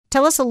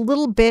Tell us a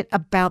little bit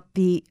about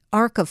the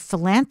arc of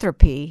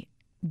philanthropy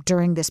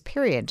during this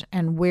period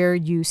and where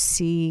you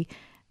see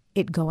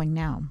it going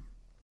now.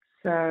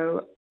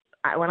 So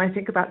when I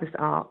think about this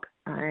arc,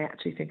 I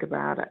actually think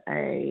about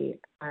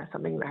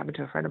something that happened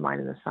to a friend of mine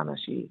in the summer.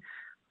 She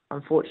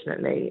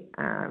unfortunately,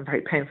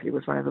 very painfully,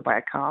 was run over by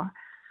a car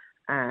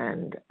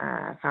and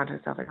found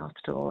herself in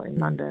hospital in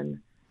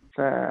London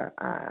for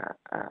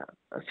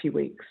a few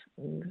weeks.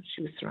 And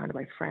she was surrounded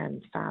by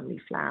friends, family,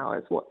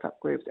 flowers, WhatsApp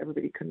groups.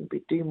 Everybody couldn't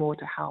do more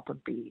to help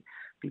and be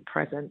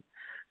present.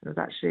 And it was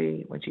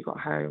actually when she got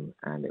home,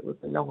 and it was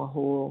a longer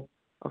haul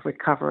of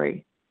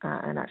recovery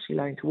and actually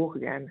learning to walk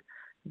again,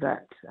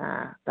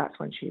 that's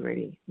when she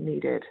really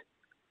needed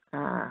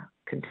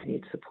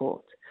continued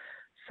support.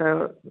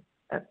 So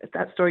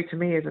that story to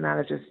me is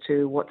analogous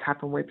to what's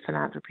happened with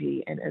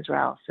philanthropy in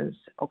Israel since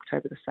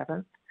October the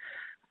 7th.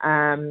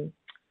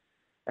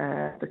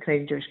 The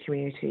Canadian Jewish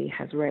community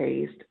has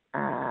raised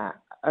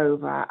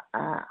over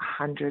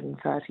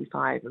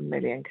 135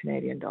 million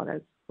Canadian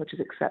dollars, which is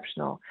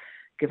exceptional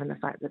given the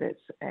fact that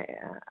it's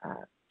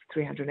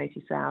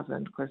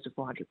 380,000, close to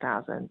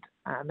 400,000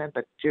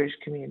 member Jewish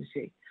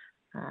community,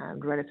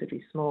 and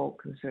relatively small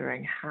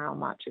considering how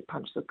much it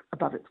punches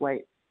above its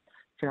weight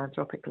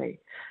philanthropically.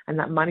 And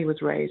that money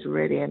was raised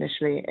really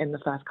initially in the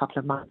first couple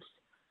of months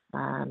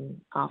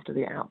after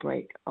the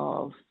outbreak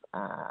of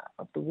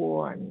the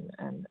war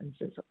and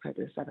since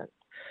October the 7th.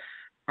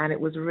 And it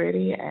was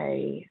really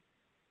an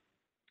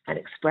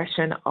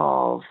expression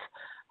of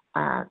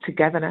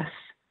togetherness,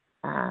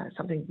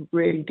 something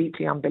really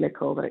deeply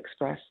umbilical that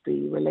expressed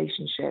the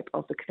relationship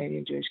of the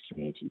Canadian Jewish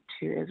community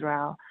to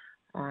Israel.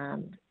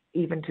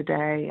 Even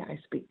today, I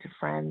speak to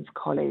friends,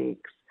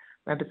 colleagues,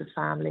 members of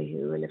family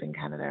who live in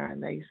Canada,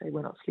 and they say,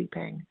 we're not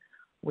sleeping.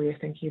 We're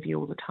thinking of you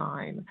all the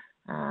time.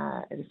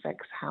 It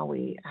affects how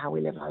we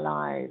live our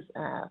lives.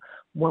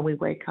 When we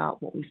wake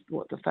up,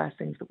 what the first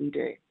things that we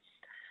do.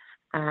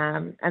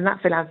 And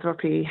that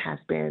philanthropy has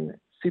been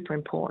super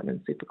important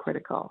and super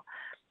critical.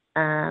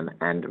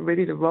 And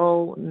really the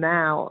role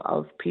now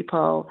of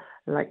people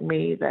like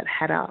me that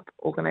head up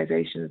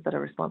organizations that are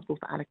responsible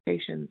for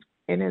allocations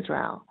in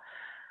Israel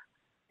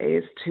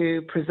is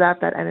to preserve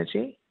that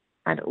energy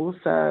and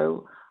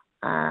also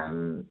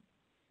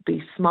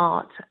be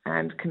smart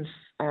and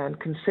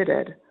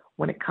considered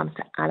when it comes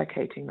to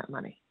allocating that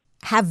money.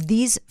 Have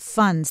these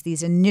funds,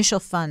 these initial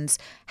funds,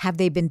 have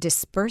they been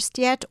dispersed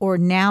yet, or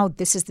now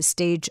this is the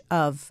stage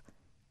of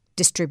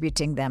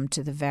distributing them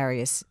to the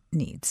various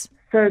needs?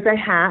 So they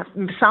have,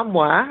 some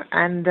were,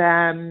 and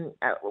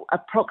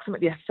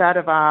approximately a third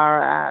of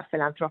our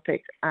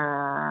philanthropic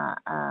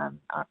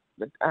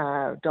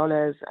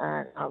dollars,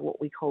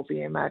 what we call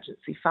the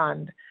emergency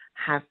fund,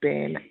 have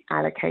been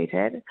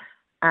allocated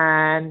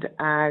and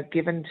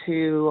given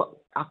to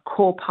our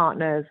core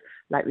partners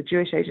like the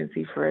Jewish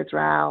Agency for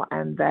Israel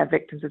and their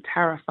Victims of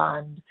Terror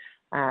Fund,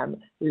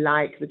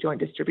 like the Joint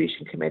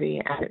Distribution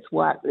Committee and its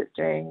work that it's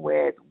doing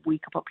with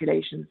weaker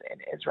populations in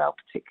Israel,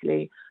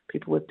 particularly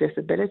people with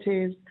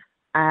disabilities,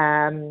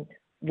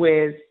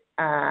 with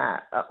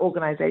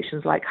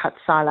organizations like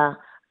Hatzalah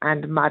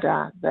and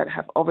Mada that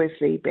have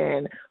obviously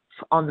been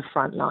on the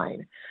front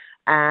line.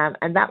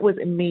 And that was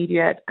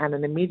immediate and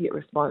an immediate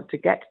response to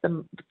get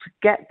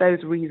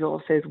those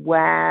resources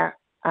where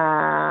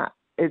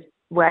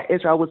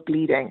Israel was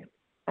bleeding,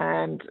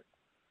 and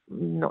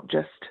not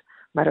just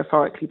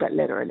metaphorically, but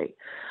literally.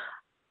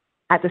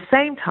 At the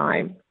same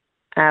time,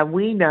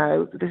 we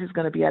know that this is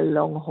going to be a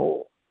long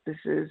haul. This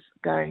is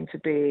going to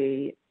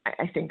be,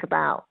 I think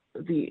about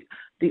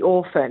the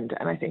orphaned,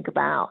 and I think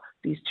about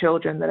these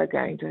children that are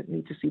going to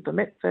need to see bar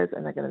mitzvahs,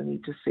 and they're going to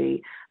need to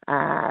see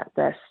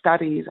their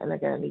studies, and they're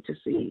going to need to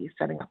see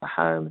setting up a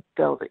home,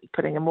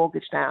 putting a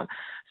mortgage down.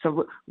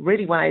 So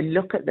really, when I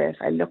look at this,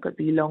 I look at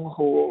the long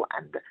haul,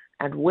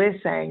 and we're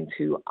saying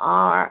to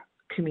our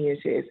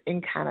communities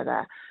in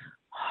Canada,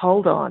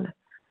 hold on.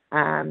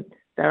 There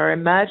are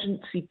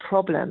emergency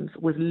problems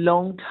with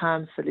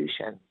long-term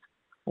solutions.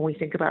 When we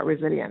think about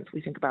resilience,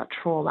 we think about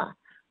trauma,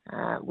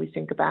 we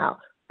think about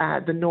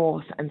the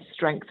North and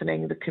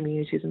strengthening the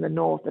communities in the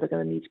North that are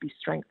going to need to be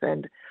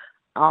strengthened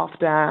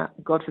after,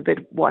 God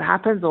forbid, what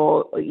happens,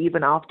 or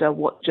even after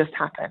what just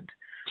happened.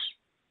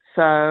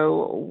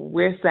 So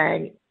we're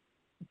saying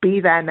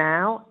be there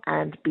now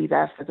and be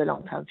there for the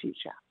long-term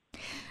future.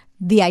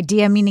 The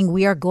idea meaning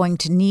we are going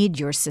to need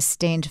your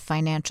sustained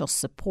financial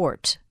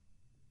support.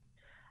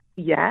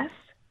 Yes,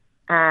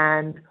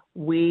 and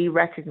we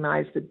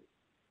recognize the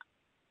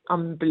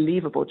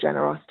unbelievable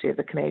generosity of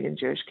the Canadian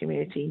Jewish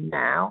community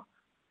now,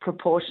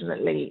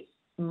 proportionately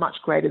much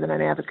greater than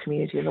any other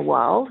community in the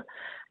world.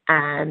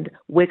 And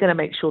we're going to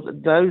make sure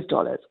that those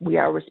dollars, we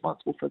are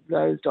responsible for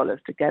those dollars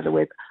together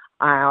with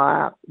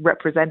our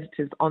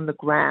representatives on the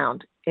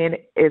ground in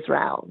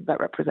Israel that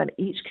represent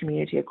each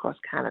community across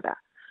Canada.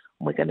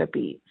 We're going to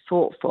be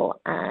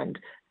thoughtful and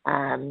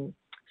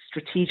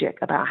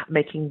strategic about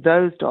making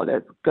those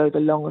dollars go the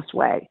longest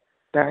way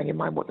bearing in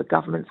mind what the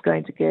government's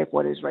going to give,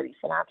 what Israeli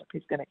philanthropy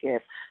is going to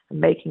give, and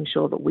making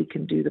sure that we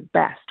can do the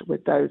best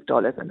with those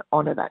dollars and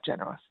honor that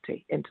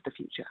generosity into the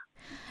future.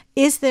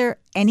 Is there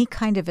any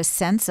kind of a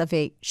sense of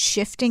a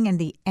shifting in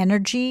the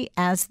energy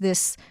as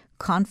this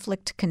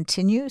conflict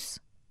continues?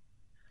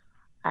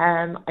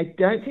 I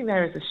don't think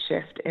there is a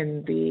shift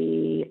in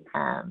the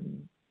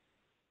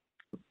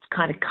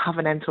kind of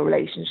covenantal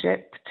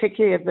relationship,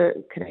 particularly of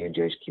the Canadian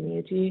Jewish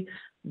community,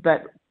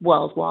 but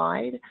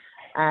worldwide.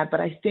 But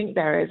I think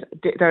there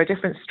are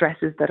different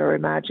stresses that are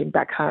emerging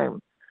back home.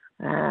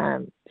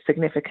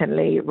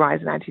 Significantly,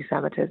 rise in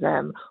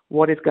anti-Semitism,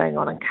 what is going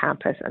on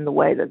campus, and the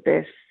way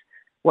that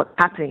what's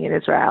happening in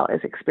Israel is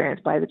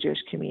experienced by the Jewish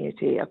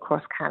community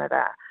across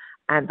Canada,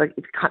 and the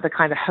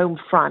kind of home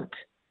front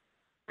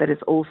that is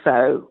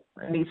also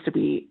needs to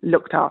be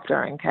looked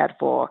after and cared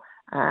for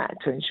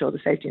to ensure the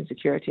safety and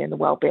security and the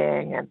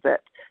well-being and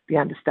the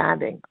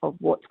understanding of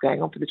what's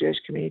going on for the Jewish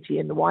community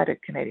and the wider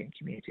Canadian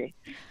community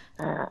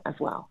as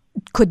well.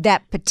 Could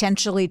that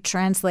potentially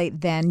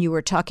translate then, you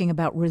were talking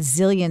about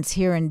resilience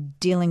here in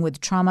dealing with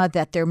trauma,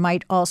 that there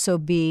might also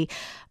be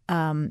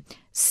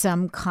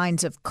some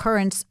kinds of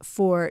currents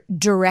for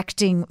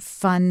directing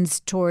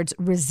funds towards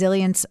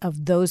resilience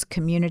of those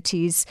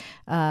communities,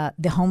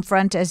 the home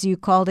front, as you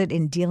called it,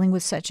 in dealing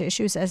with such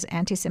issues as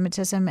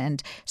anti-Semitism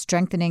and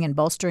strengthening and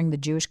bolstering the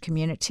Jewish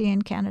community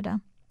in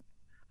Canada?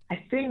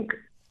 I think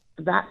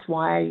that's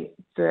why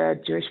the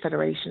Jewish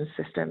Federation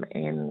system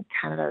in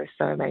Canada is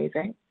so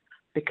amazing,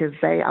 because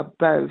they are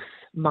both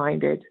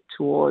minded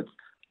towards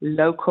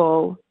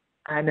local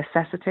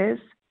necessities,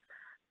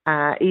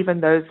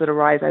 even those that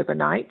arise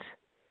overnight,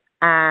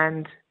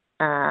 and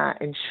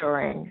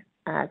ensuring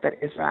that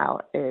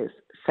Israel is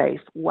safe,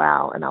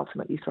 well, and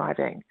ultimately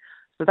thriving.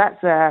 So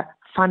that's a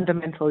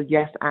fundamental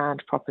yes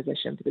and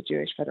proposition for the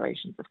Jewish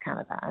Federations of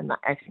Canada, and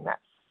I think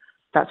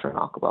that's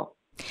remarkable.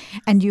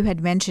 And you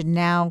had mentioned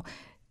now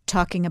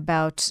talking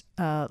about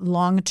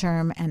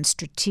long-term and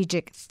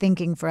strategic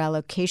thinking for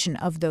allocation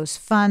of those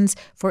funds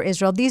for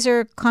Israel. These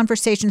are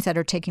conversations that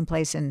are taking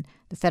place in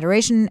the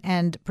Federation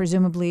and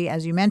presumably,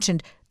 as you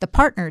mentioned, the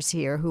partners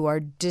here who are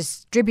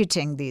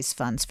distributing these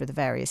funds for the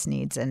various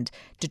needs and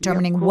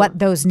determining what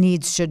those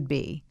needs should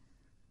be.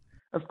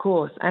 Of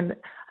course. And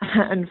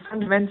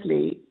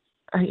fundamentally,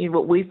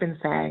 what we've been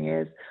saying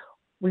is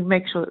we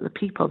make sure that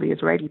the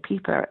Israeli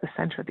people, are at the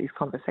center of these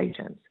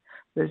conversations.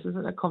 This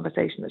isn't a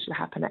conversation that should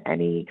happen at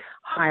any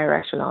higher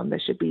echelon. There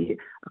should be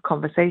a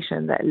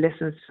conversation that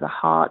listens to the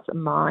hearts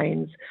and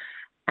minds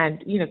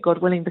and,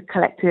 God willing, the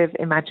collective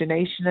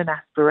imagination and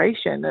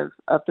aspiration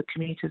of the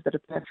communities that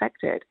have been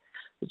affected.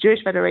 The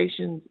Jewish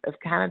Federations of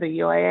Canada,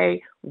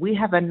 UIA, we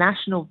have a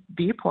national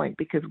viewpoint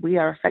because we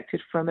are affected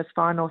from as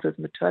far north as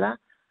Metula.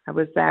 I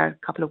was there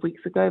a couple of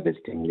weeks ago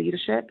visiting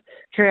leadership,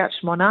 Kiryat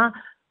Shmona,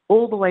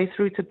 all the way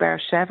through to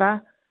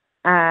Beersheba,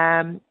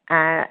 to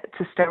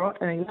Sderot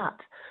and Eilat.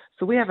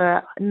 So we have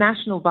a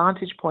national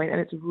vantage point,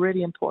 and it's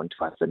really important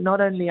to us that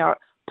not only our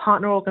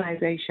partner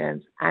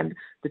organizations and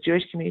the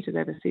Jewish communities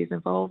overseas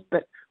involved,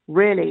 but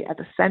really at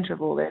the center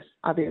of all this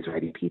are the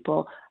Israeli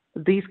people,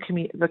 the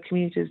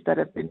communities that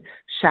have been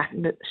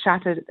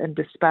shattered and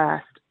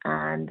dispersed,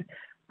 and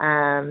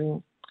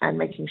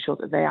making sure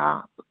that they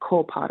are a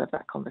core part of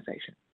that conversation.